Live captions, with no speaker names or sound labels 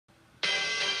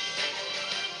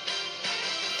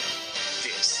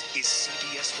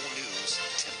CBS 4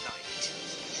 News tonight.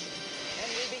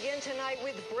 And we begin tonight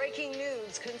with breaking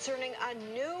news concerning a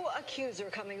new accuser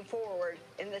coming forward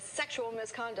in the sexual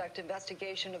misconduct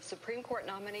investigation of Supreme Court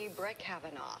nominee Brett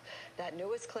Kavanaugh. That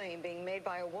newest claim being made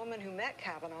by a woman who met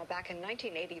Kavanaugh back in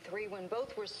 1983 when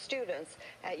both were students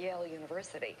at Yale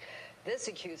University. This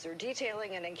accuser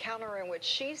detailing an encounter in which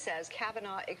she says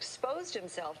Kavanaugh exposed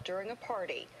himself during a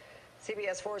party.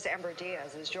 CBS 4's Amber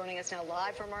Diaz is joining us now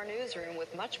live from our newsroom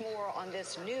with much more on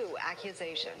this new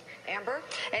accusation. Amber?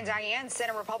 And Diane,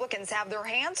 Senate Republicans have their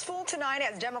hands full tonight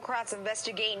as Democrats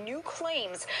investigate new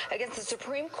claims against the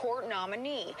Supreme Court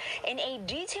nominee. In a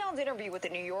detailed interview with The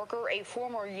New Yorker, a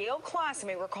former Yale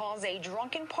classmate recalls a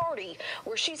drunken party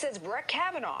where she says Brett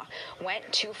Kavanaugh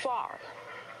went too far.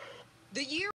 The year